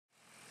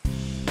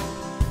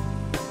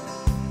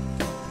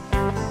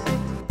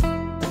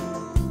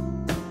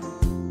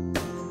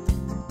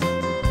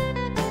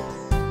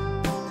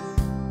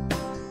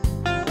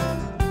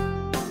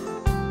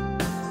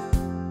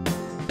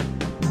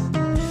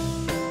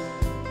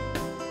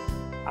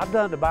I've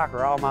done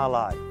tobacco all my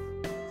life.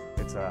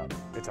 It's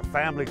a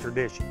family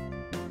tradition.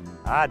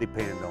 I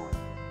depend on it.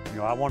 You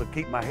know, I want to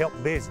keep my help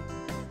busy.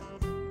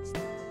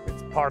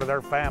 It's part of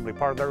their family,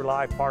 part of their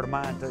life, part of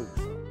mine too.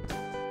 So.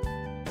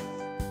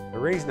 The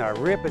reason I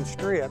rip and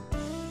strip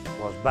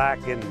was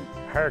back in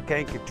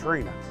Hurricane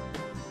Katrina.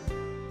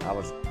 I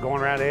was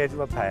going around the edge of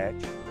a patch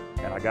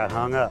and I got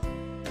hung up.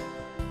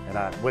 And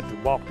I went to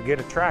walk to get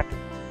a tractor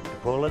to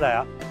pull it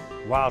out.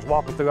 While I was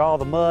walking through all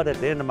the mud at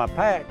the end of my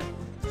patch,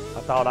 I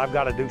thought I've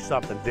got to do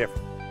something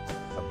different,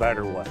 a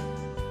better way.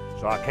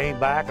 So I came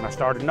back and I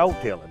started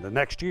no-tilling the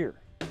next year.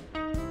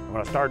 And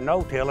when I started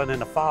no-tilling in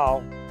the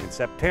fall, in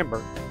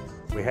September,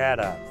 we had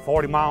a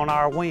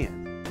 40-mile-an-hour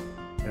wind,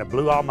 and it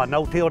blew all my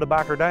no-till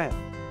tobacco down.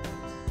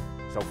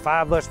 So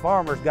 5 of us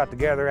farmers got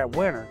together that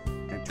winter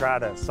and tried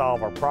to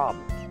solve our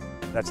problems.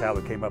 That's how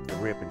we came up with the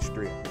rip and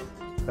strip.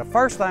 The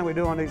first thing we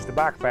do on these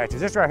tobacco patches,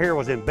 this right here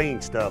was in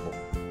bean stubble.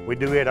 We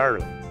do it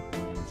early.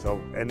 So,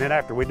 and then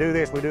after we do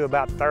this, we do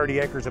about 30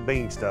 acres of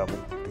bean stubble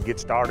to get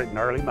started in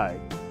early May.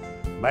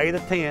 May the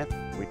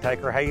 10th, we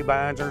take our hay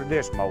binds or the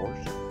disc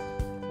mowers.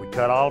 We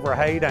cut all of our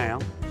hay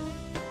down.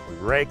 We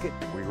rake it,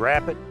 we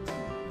wrap it,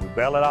 we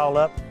bale it all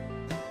up.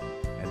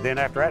 And then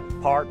after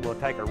that part, we'll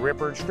take a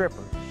ripper and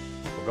stripper.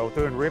 We'll go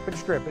through and rip and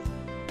strip it,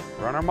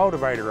 run our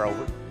motivator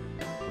over it,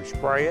 we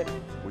spray it,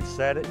 we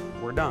set it,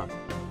 we're done.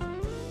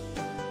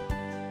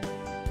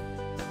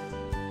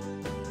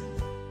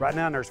 Right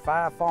now, there's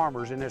 5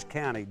 farmers in this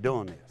county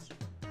doing this,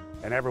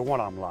 and every one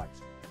of them likes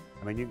it.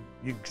 I mean,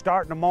 you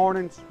start in the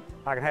mornings,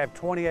 I can have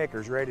 20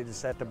 acres ready to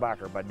set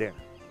tobacco by dinner,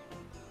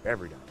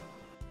 every day.